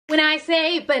When I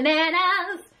say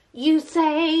bananas, you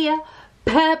say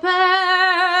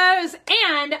peppers.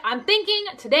 And I'm thinking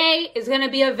today is gonna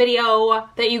be a video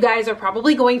that you guys are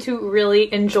probably going to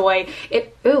really enjoy.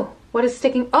 Ooh, what is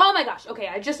sticking? Oh my gosh, okay,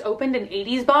 I just opened an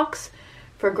 80s box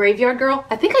for Graveyard Girl.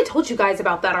 I think I told you guys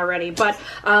about that already, but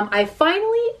I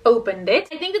finally opened it.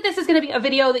 I think that this is gonna be a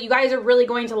video that you guys are really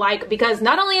going to like because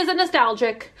not only is it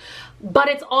nostalgic, but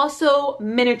it's also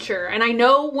miniature. And I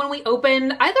know when we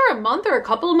opened either a month or a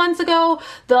couple of months ago,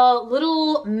 the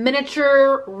little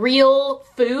miniature real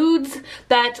foods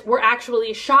that were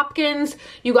actually Shopkins,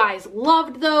 you guys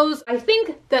loved those. I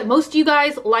think that most of you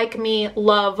guys, like me,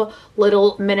 love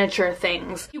little miniature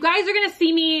things. You guys are gonna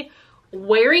see me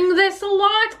wearing this a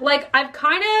lot. Like I've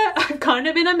kind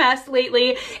of been a mess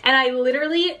lately, and I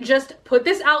literally just put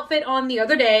this outfit on the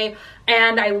other day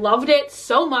and I loved it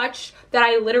so much that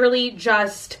I literally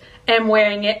just am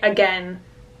wearing it again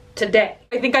today.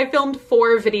 I think I filmed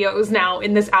 4 videos now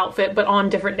in this outfit, but on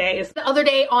different days. The other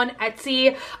day on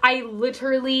Etsy, I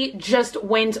literally just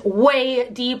went way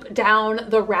deep down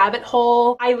the rabbit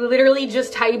hole. I literally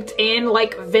just typed in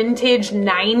like vintage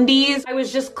 90s. I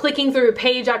was just clicking through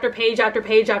page after page after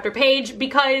page after page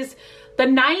because the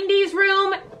 90s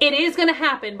room, it is gonna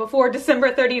happen before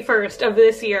December 31st of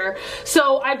this year.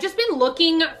 So I've just been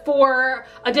looking for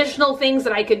additional things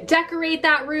that I could decorate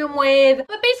that room with.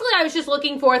 But basically I was just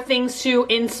looking for things to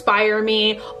inspire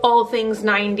me, all things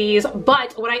 90s.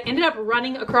 But what I ended up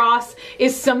running across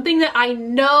is something that I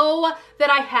know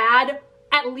that I had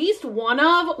at least one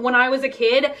of when I was a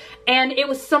kid, and it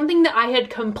was something that I had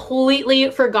completely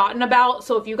forgotten about.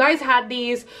 So if you guys had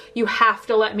these, you have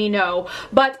to let me know.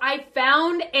 But I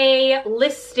found a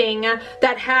listing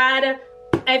that had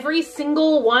every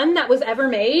single one that was ever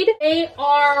made. They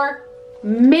are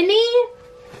mini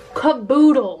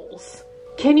Caboodles.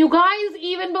 Can you guys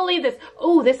even believe this?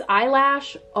 Oh, this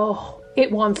eyelash, oh,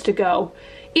 it wants to go.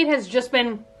 It has just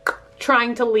been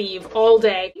trying to leave all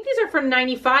day. I think these are from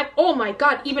 95. Oh my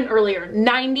god, even earlier,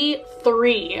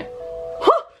 93.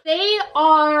 Huh. They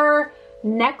are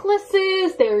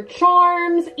necklaces, they're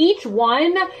charms. Each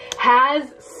one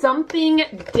has something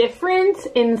different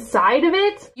inside of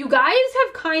it. You guys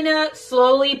have kind of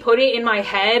slowly put it in my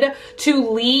head to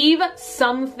leave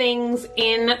some things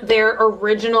in their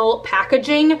original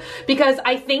packaging because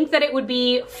I think that it would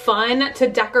be fun to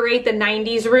decorate the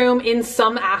 90s room in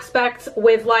some aspects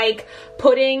with like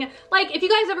putting, like if you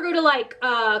guys ever go to like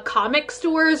comic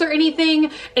stores or anything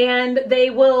and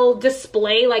they will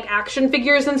display like action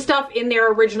figures and stuff in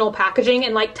their original packaging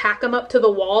and like tack them up to the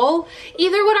wall.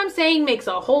 Either what I'm saying makes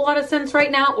a whole lot of sense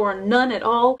right now or none at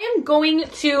all. I'm going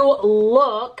to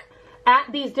look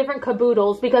at these different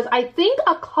Caboodles because I think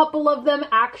a couple of them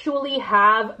actually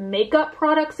have makeup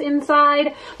products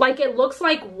inside. Like it looks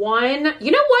like one,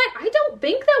 you know what? I don't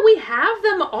think that we have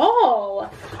them all.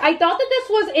 I thought that this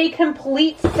was a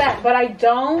complete set, but I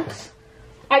don't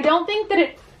think that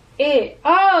it is.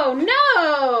 Oh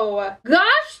no!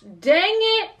 Gosh dang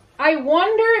it! I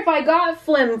wonder if I got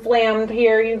flim-flammed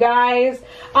here, you guys.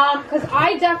 Because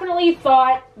I definitely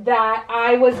thought that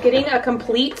I was getting a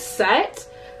complete set,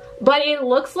 but it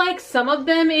looks like some of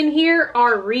them in here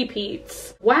are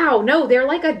repeats. Wow, no, they're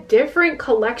like a different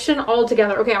collection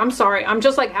altogether. Okay, I'm sorry. I'm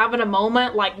just like having a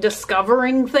moment, like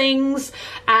discovering things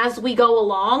as we go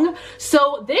along.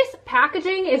 So this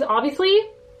packaging is obviously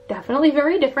definitely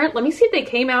very different. Let me see if they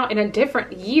came out in a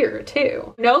different year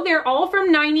too. No, they're all from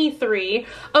 93.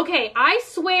 Okay, I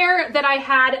swear that I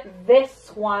had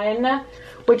this one,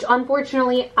 which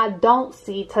unfortunately I don't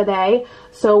see today.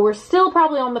 So we're still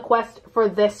probably on the quest for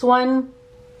this one.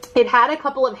 It had a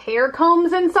couple of hair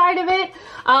combs inside of it.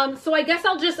 So I guess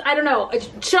I'll just, I don't know.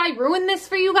 Should I ruin this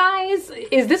for you guys?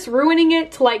 Is this ruining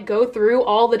it to like go through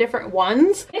all the different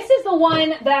ones? This is the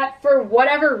one that for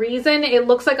whatever reason, it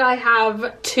looks like I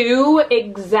have 2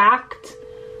 exact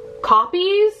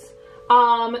copies.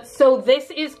 So this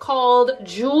is called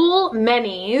Jewel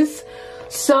Minis.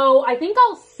 So I think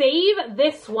I'll save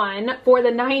this one for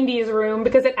the 90s room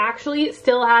because it actually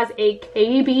still has a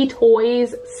KB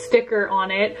Toys sticker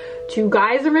on it. Do you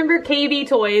guys remember KB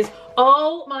Toys?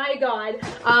 Oh my god.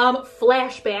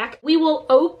 Flashback. We will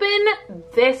open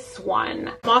this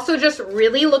one. I'm also just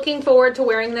really looking forward to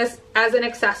wearing this as an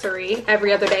accessory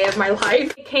every other day of my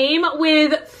life. It came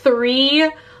with 3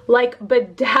 like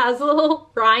bedazzle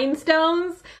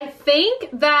rhinestones. I think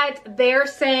that they're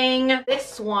saying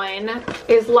this one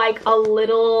is like a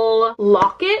little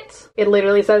locket. It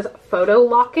literally says photo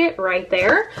locket right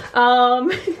there.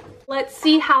 Let's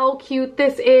see how cute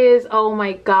this is. Oh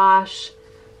my gosh,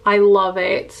 I love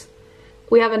it.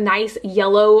 We have a nice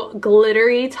yellow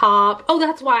glittery top. Oh,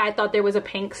 that's why I thought there was a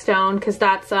pink stone, because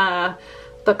that's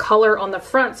the color on the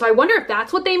front. So I wonder if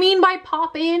that's what they mean by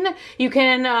pop in. You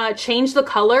can change the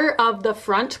color of the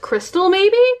front crystal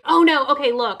maybe? Oh no,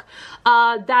 okay, look.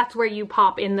 That's where you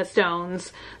pop in the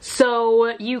stones.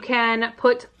 So you can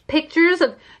put pictures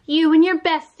of you and your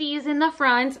besties in the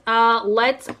front.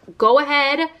 Let's go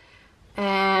ahead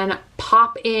and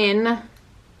pop in.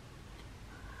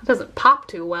 It doesn't pop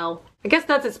too well. I guess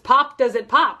that's as pop as it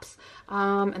pops.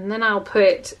 And then I'll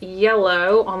put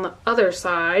yellow on the other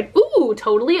side. Ooh,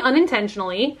 totally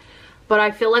unintentionally, but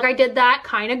I feel like I did that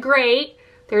kind of great.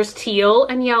 There's teal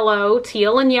and yellow,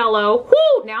 teal and yellow.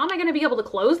 Whoo, now am I gonna be able to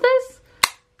close this?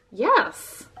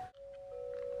 Yes.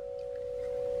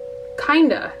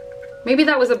 Kinda. Maybe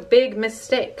that was a big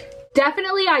mistake.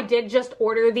 Definitely I did just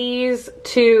order these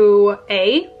to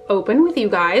open with you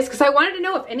guys, because I wanted to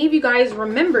know if any of you guys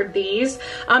remembered these.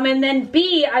 And then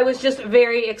B, I was just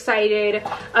very excited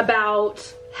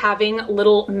about having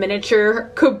little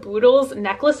miniature Caboodles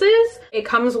necklaces. It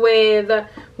comes with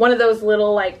one of those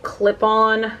little like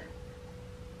clip-on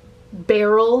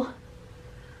barrel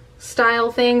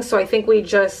style things. So I think we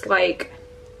just like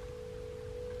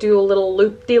do a little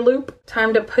loop-de-loop.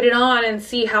 Time to put it on and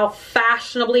see how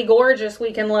fashionably gorgeous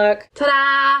we can look.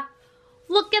 Ta-da!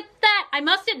 Look at that! I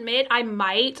must admit, I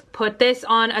might put this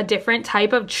on a different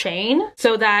type of chain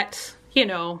so that, you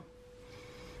know,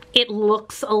 it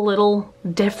looks a little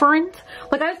different.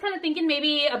 Like, I was kind of thinking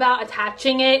maybe about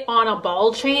attaching it on a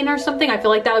ball chain or something. I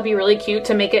feel like that would be really cute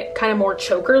to make it kind of more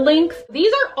choker length.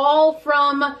 These are all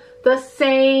from the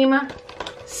same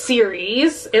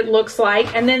series, it looks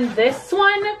like. And then this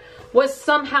one was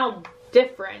somehow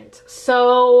different.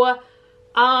 So,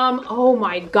 oh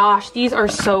my gosh, these are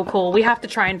so cool. We have to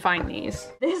try and find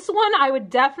these. This one I would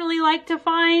definitely like to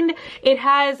find. It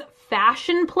has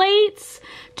fashion plates.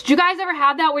 Did you guys ever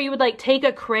have that where you would like take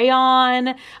a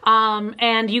crayon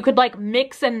and you could like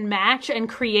mix and match and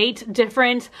create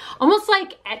different, almost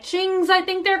like etchings, I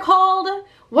think they're called.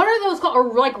 What are those called?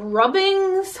 Or like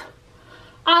rubbings?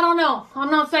 I don't know. I'm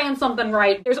not saying something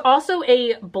right. There's also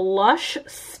a blush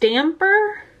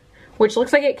stamper, which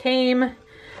looks like it came...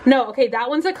 No, okay, that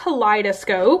one's a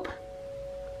kaleidoscope,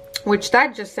 which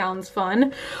that just sounds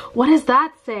fun. What does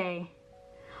that say?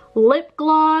 Lip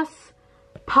gloss,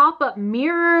 pop-up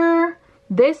mirror.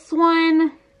 This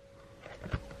one,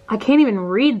 I can't even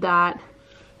read that.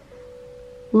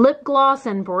 Lip gloss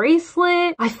and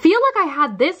bracelet. I feel like I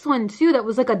had this one too that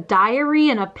was like a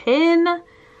diary and a pin.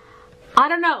 I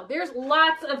don't know. There's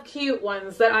lots of cute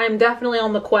ones that I'm definitely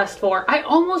on the quest for. I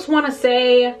almost want to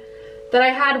say that I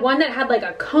had one that had like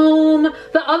a comb.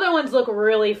 The other ones look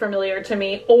really familiar to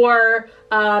me. Or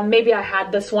maybe I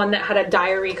had this one that had a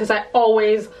diary, because I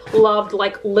always loved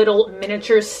like little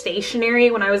miniature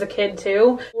stationery when I was a kid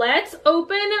too. Let's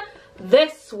open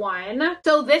this one.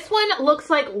 So this one looks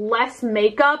like less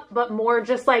makeup, but more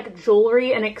just like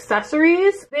jewelry and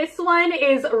accessories. This one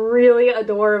is really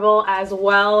adorable as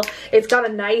well. It's got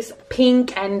a nice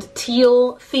pink and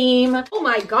teal theme. Oh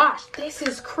my gosh, this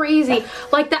is crazy.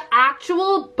 Like the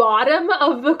actual bottom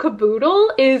of the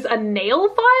caboodle is a nail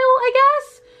file, I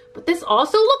guess. But this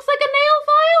also looks like a nail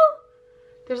file.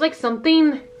 There's like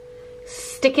something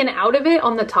sticking out of it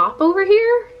on the top over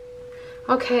here.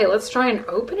 Okay, let's try and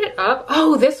open it up.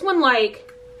 Oh, this one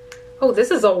like, oh, this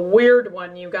is a weird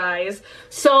one, you guys.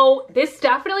 So this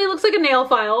definitely looks like a nail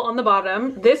file on the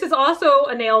bottom. This is also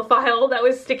a nail file that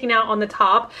was sticking out on the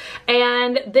top.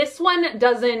 And this one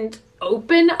doesn't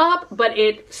open up, but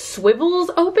it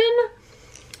swivels open.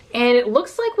 And it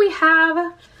looks like we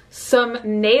have some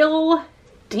nail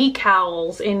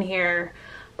decals in here.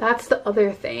 That's the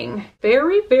other thing.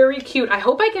 Very, very cute. I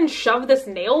hope I can shove this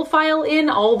nail file in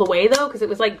all the way though, because it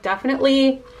was like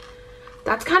definitely,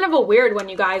 that's kind of a weird one,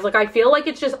 you guys. Like I feel like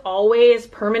it's just always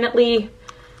permanently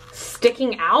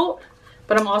sticking out,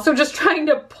 but I'm also just trying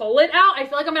to pull it out. I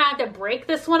feel like I'm gonna have to break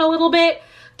this one a little bit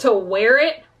to wear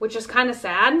it, which is kind of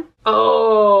sad.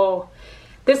 Oh,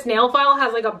 this nail file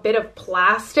has like a bit of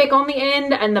plastic on the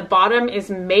end and the bottom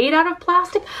is made out of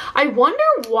plastic. I wonder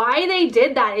why they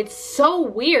did that. It's so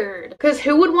weird, because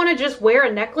who would want to just wear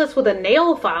a necklace with a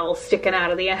nail file sticking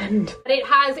out of the end? It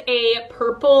has a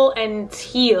purple and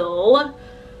teal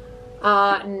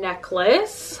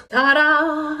necklace.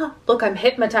 Ta-da! Look, I'm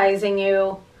hypnotizing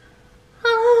you.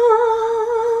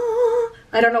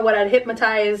 I don't know what I'd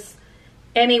hypnotize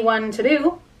anyone to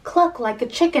do. Cluck like a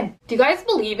chicken. Do you guys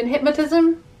believe in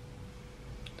hypnotism?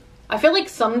 I feel like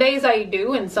some days I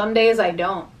do and some days I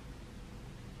don't.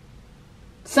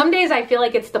 Some days I feel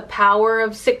like it's the power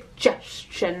of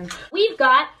suggestion. We've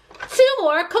got 2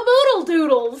 more caboodle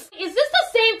doodles. Is this the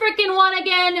same freaking one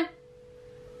again?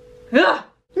 Ugh.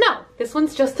 No, this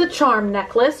one's just a charm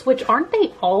necklace, which aren't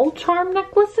they all charm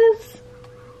necklaces?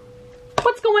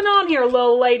 What's going on here,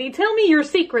 little lady? Tell me your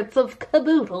secrets of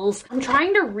caboodles. I'm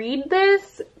trying to read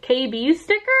this KB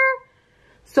sticker.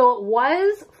 So it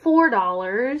was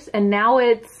 $4 and now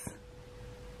it's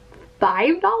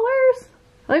 $5?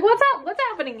 Like what's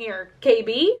happening here,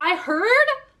 KB? I heard,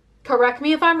 correct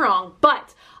me if I'm wrong,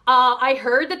 but I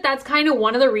heard that that's kind of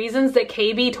one of the reasons that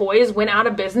KB Toys went out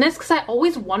of business, because I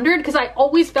always wondered, because I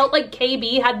always felt like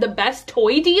KB had the best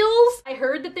toy deals. I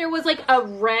heard that there was like a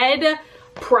red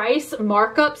price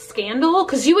markup scandal,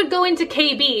 because you would go into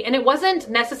KB and it wasn't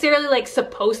necessarily like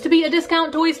supposed to be a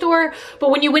discount toy store, but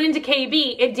when you went into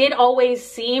KB it did always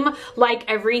seem like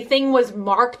everything was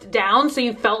marked down, so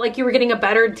you felt like you were getting a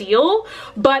better deal.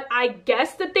 But I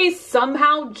guess that they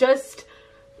somehow just,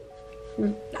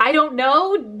 I don't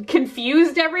know,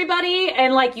 confused everybody,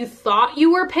 and like you thought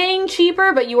you were paying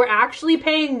cheaper but you were actually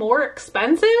paying more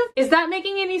expensive. Is that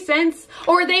making any sense?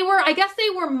 Or they were, I guess they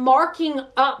were marking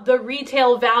up the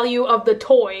retail value of the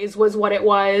toys was what it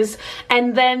was,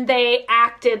 and then they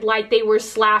acted like they were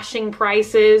slashing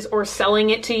prices or selling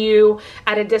it to you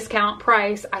at a discount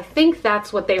price. I think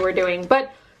that's what they were doing,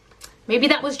 but maybe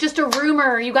that was just a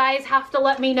rumor. You guys have to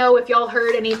let me know if y'all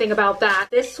heard anything about that.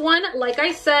 This one, like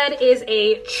I said, is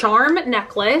a charm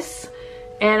necklace,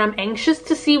 and I'm anxious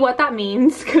to see what that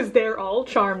means because they're all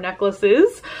charm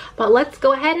necklaces. But let's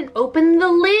go ahead and open the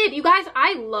lid. You guys,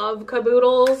 I love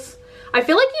caboodles. I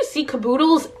feel like you see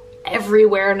caboodles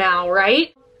everywhere now,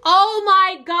 right? Oh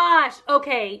my gosh.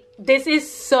 Okay, this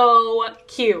is so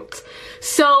cute.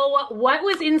 So what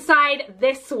was inside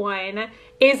this one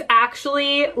is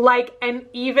actually like an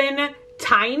even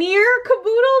tinier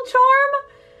caboodle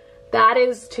charm. That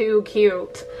is too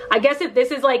cute. I guess if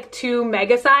this is like too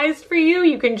mega sized for you,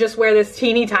 you can just wear this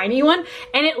teeny tiny one.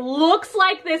 And it looks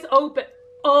like this open.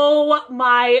 Oh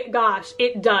my gosh,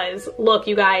 it does. Look,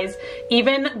 you guys,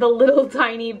 even the little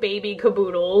tiny baby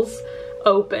caboodles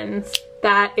opens.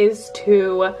 That is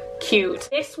too cute.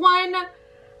 This one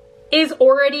is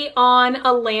already on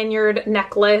a lanyard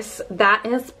necklace. That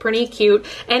is pretty cute.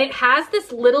 And it has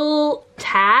this little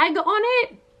tag on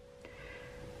it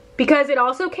because it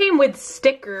also came with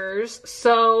stickers.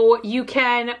 So you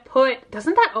can put,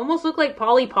 doesn't that almost look like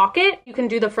Polly Pocket? You can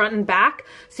do the front and back.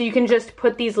 So you can just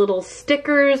put these little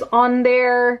stickers on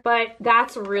there, but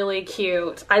that's really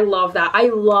cute. I love that. I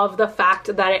love the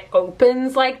fact that it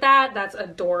opens like that. That's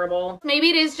adorable. Maybe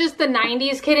it is just the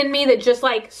 90s kid in me that just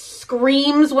like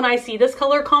screams when I see this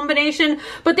color combination,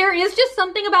 but there is just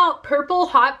something about purple,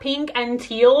 hot pink, and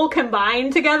teal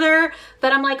combined together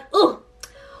that I'm like, ooh,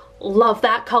 love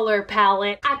that color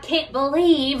palette. I can't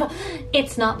believe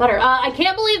it's not butter. I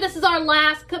can't believe this is our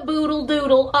last caboodle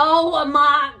doodle. Oh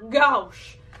my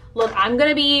gosh. Look, I'm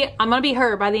gonna be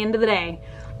her by the end of the day.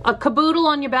 A caboodle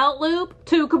on your belt loop,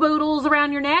 2 caboodles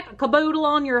around your neck, a caboodle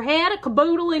on your head, a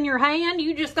caboodle in your hand.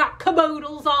 You just got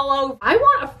caboodles all over. I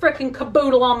want a freaking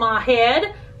caboodle on my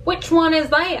head. Which one is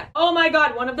that? Oh my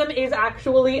god, one of them is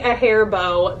actually a hair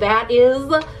bow. That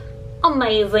is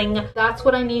amazing. That's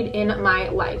what I need in my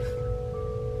life.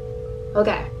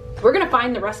 Okay, we're gonna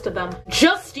find the rest of them.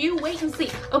 Just you wait and see.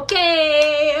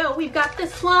 Okay, we've got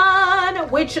this one,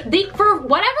 which for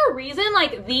whatever reason,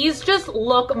 like these just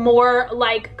look more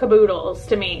like caboodles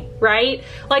to me, right?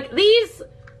 Like these,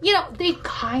 you know, they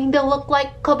kind of look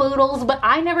like caboodles, but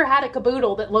I never had a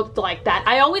caboodle that looked like that.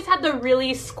 I always had the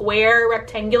really square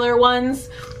rectangular ones.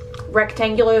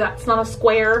 Rectangular, that's not a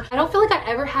square. I don't feel like I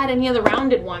ever had any of the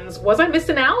rounded ones. Was I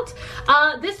missing out?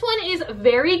 This one is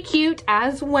very cute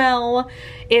as well.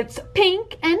 It's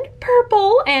pink and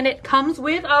purple, and it comes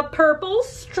with a purple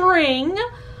string.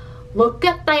 Look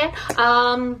at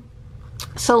that.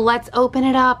 So let's open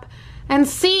it up and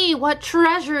see what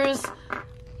treasures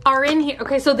are in here.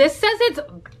 Okay, so this says it's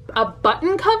a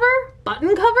button cover?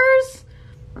 Button covers?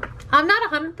 I'm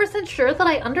not 100% sure that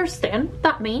I understand what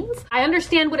that means. I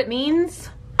understand what it means,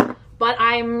 but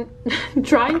I'm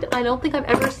trying to, I don't think I've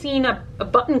ever seen a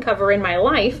button cover in my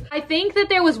life. I think that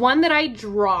there was one that I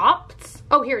dropped.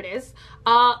 Oh, here it is.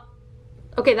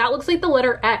 Okay, that looks like the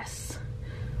letter S.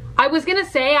 I was gonna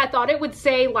say, I thought it would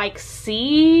say like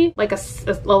C, like a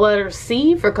letter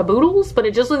C for caboodles, but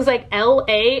it just looks like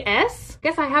L-A-S.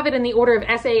 Guess I have it in the order of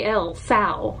S-A-L,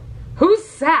 Sal. Who's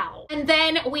Sal? And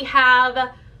then we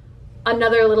have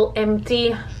another little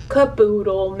empty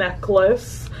caboodle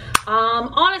necklace.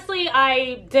 Honestly,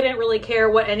 I didn't really care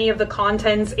what any of the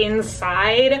contents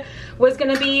inside was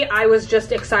gonna be. I was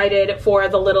just excited for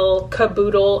the little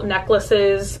caboodle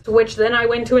necklaces, which then I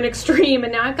went to an extreme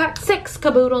and now I've got 6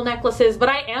 caboodle necklaces, but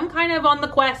I am kind of on the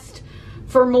quest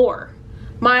for more.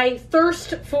 My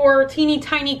thirst for teeny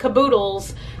tiny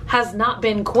caboodles has not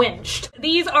been quenched.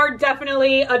 These are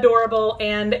definitely adorable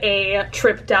and a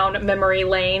trip down memory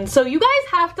lane. So you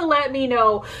guys have to let me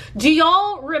know, do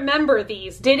y'all remember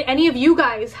these? Did any of you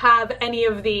guys have any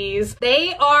of these?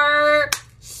 They are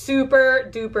super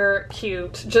duper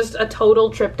cute. Just a total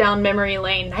trip down memory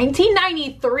lane.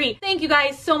 1993. Thank you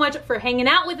guys so much for hanging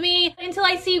out with me. Until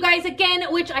I see you guys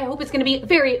again, which I hope is gonna be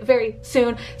very, very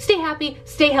soon. Stay happy,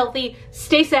 stay healthy,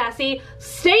 stay sassy,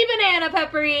 stay banana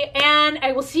peppery, and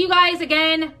I will see you guys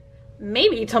again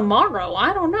maybe tomorrow.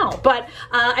 I don't know. But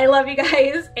I love you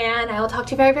guys, and I will talk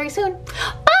to you very, very soon.